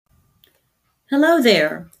Hello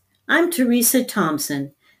there. I'm Teresa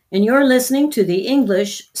Thompson, and you're listening to the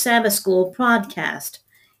English Sabbath School podcast,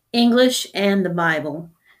 English and the Bible,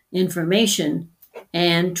 Information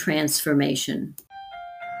and Transformation.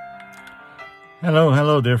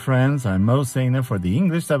 Hello, dear friends. I'm Mo Sainer for the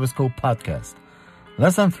English Sabbath School podcast.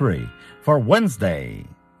 Lesson 3 for Wednesday,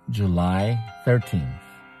 July 13th.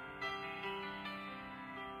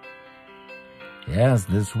 Yes,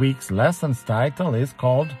 this week's lesson's title is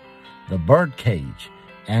called The Birdcage,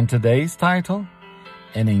 and today's title,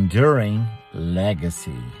 An Enduring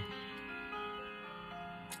Legacy.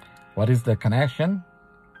 What is the connection?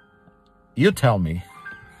 You tell me.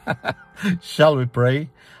 Shall we pray?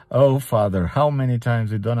 Oh, Father, how many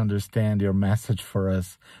times we don't understand your message for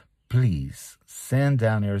us. Please send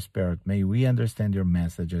down your Spirit. May we understand your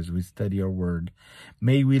message as we study your word.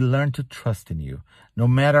 May we learn to trust in you. No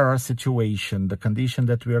matter our situation, the condition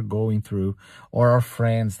that we are going through, or our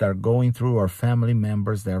friends that are going through, or family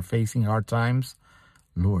members that are facing hard times,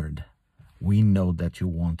 Lord, we know that you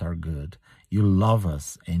want our good. You love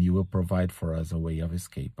us, and you will provide for us a way of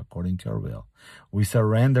escape according to your will. We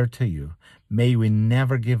surrender to you. May we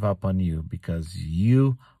never give up on you, because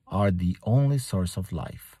you are the only source of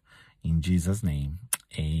life. In Jesus' name,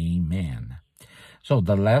 amen. So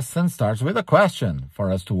the lesson starts with a question for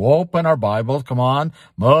us to open our Bibles. Come on,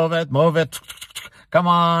 move it. Come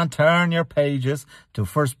on, turn your pages to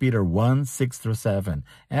 1 Peter 1, 6 through 7.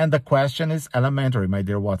 And the question is elementary, my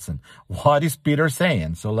dear Watson. What is Peter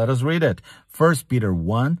saying? So let us read it. 1 Peter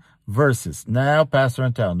 1, verses. Now, Pastor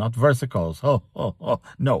and Tell, not versicles.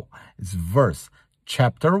 No, it's verse.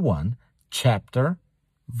 Chapter 1,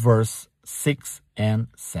 verse 6 and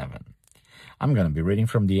 7. I'm going to be reading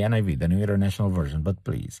from the NIV, the New International Version, but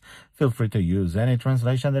please feel free to use any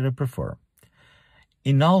translation that you prefer.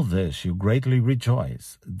 In all this you greatly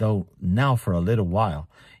rejoice, though now for a little while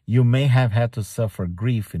you may have had to suffer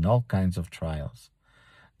grief in all kinds of trials.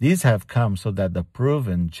 These have come so that the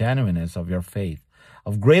proven genuineness of your faith,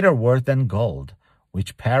 of greater worth than gold,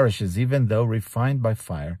 which perishes even though refined by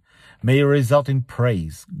fire, may result in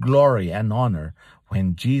praise, glory, and honor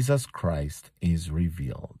when Jesus Christ is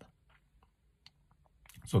revealed.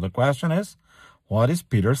 So the question is, what is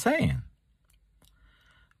Peter saying?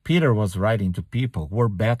 Peter was writing to people who were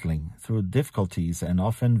battling through difficulties and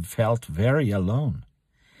often felt very alone.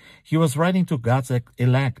 He was writing to God's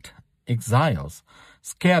elect, exiles,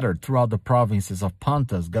 scattered throughout the provinces of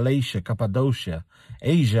Pontus, Galatia, Cappadocia,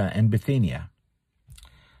 Asia, and Bithynia.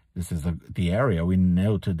 This is the area we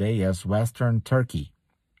know today as Western Turkey.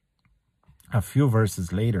 A few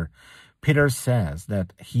verses later, Peter says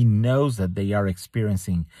that he knows that they are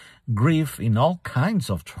experiencing grief in all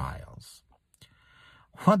kinds of trials.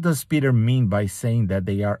 What does Peter mean by saying that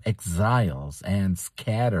they are exiles and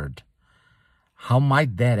scattered? How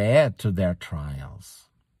might that add to their trials?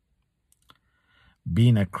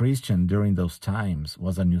 Being a Christian during those times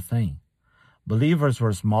was a new thing. Believers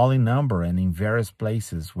were small in number, and in various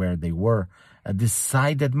places where they were a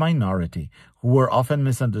decided minority who were often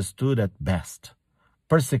misunderstood at best,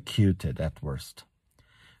 persecuted at worst.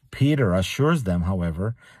 Peter assures them,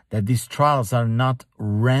 however, that these trials are not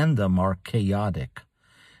random or chaotic.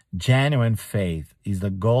 Genuine faith is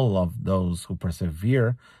the goal of those who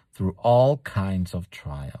persevere through all kinds of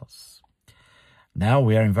trials. Now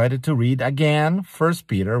we are invited to read again 1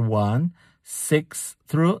 Peter 1, 6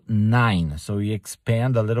 through 9. So we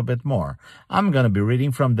expand a little bit more. I'm going to be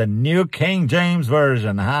reading from the New King James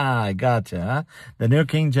Version. I gotcha. Huh? The New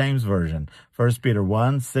King James Version. 1 Peter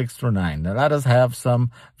 1, 6 through 9. Now let us have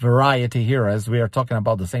some variety here as we are talking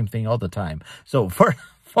about the same thing all the time. So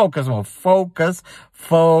focus.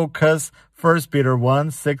 1 Peter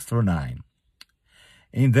 1, 6 through 9.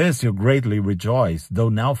 In this you greatly rejoice, though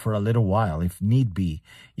now for a little while, if need be,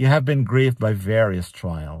 you have been grieved by various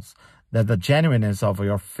trials, that the genuineness of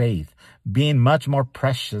your faith, being much more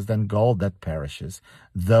precious than gold that perishes,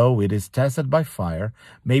 though it is tested by fire,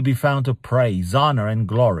 may be found to praise, honor, and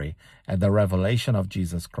glory at the revelation of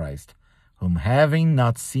Jesus Christ, whom having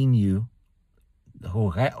not seen you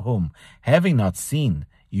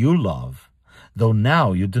love, though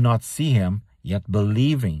now you do not see him, yet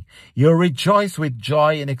believing, you rejoice with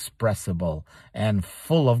joy inexpressible and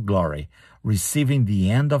full of glory, receiving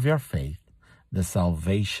the end of your faith, the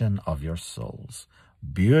salvation of your souls.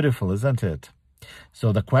 Beautiful, isn't it?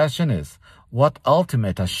 So the question is, what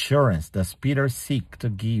ultimate assurance does Peter seek to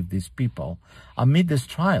give these people amid these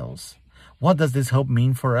trials? What does this hope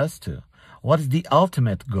mean for us too? What is the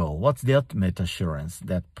ultimate goal? What's the ultimate assurance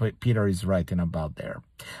that Peter is writing about there?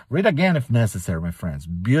 Read again if necessary, my friends.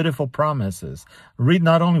 Beautiful promises. Read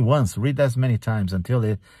not only once, read as many times until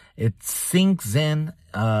it sinks in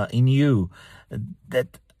you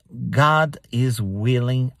that God is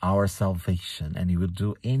willing our salvation, and He will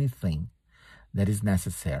do anything that is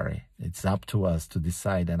necessary. It's up to us to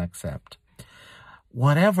decide and accept.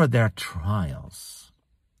 Whatever their trials,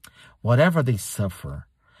 whatever they suffer,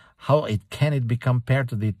 how can it be compared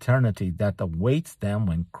to the eternity that awaits them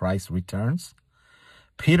when Christ returns?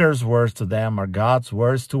 Peter's words to them are God's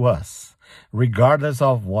words to us, regardless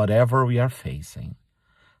of whatever we are facing.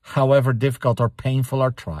 However difficult or painful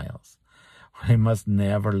our trials, we must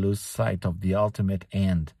never lose sight of the ultimate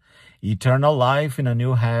end, eternal life in a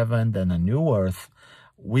new heaven and a new earth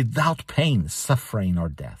without pain, suffering, or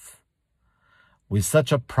death. With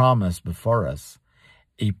such a promise before us,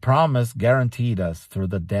 a promise guaranteed us through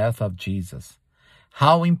the death of Jesus,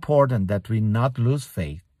 how important that we not lose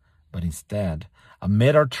faith, but instead,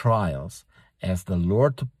 amid our trials, ask the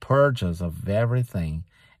Lord to purge us of everything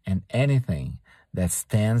and anything that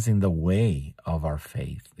stands in the way of our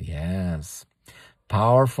faith. Yes.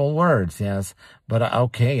 Powerful words, yes. But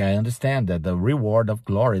okay, I understand that the reward of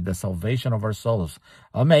glory, the salvation of our souls,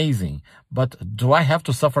 amazing. But do I have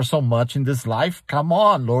to suffer so much in this life? Come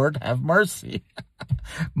on, Lord, have mercy.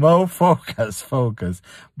 More focus.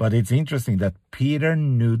 But it's interesting that Peter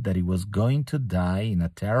knew that he was going to die in a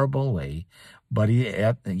terrible way, but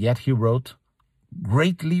yet he wrote,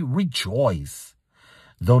 greatly rejoice.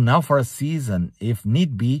 Though now for a season, if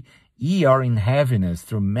need be, ye are in heaviness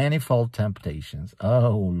through manifold temptations.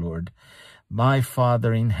 Oh, Lord, my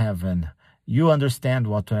Father in heaven, you understand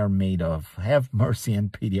what we are made of. Have mercy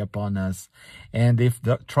and pity upon us. And if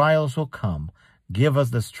the trials will come, give us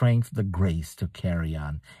the strength, the grace to carry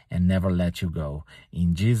on and never let you go.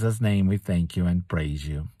 In Jesus' name we thank you and praise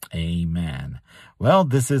you. Amen. Well,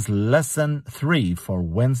 this is lesson 3 for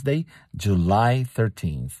Wednesday, July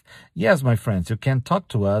 13th. Yes, my friends, you can talk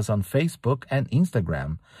to us on Facebook and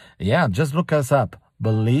Instagram. Yeah, just look us up.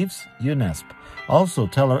 Believes UNESP. Also,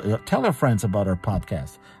 tell your friends about our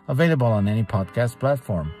podcast. Available on any podcast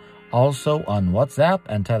platform. Also on WhatsApp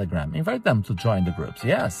and Telegram. Invite them to join the groups.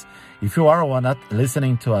 Yes, if you are one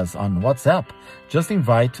listening to us on WhatsApp, just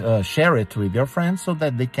share it with your friends so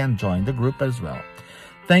that they can join the group as well.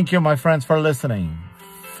 Thank you, my friends, for listening,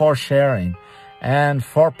 for sharing, and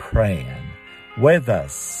for praying with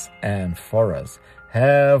us and for us.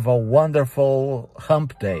 Have a wonderful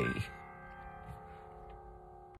hump day.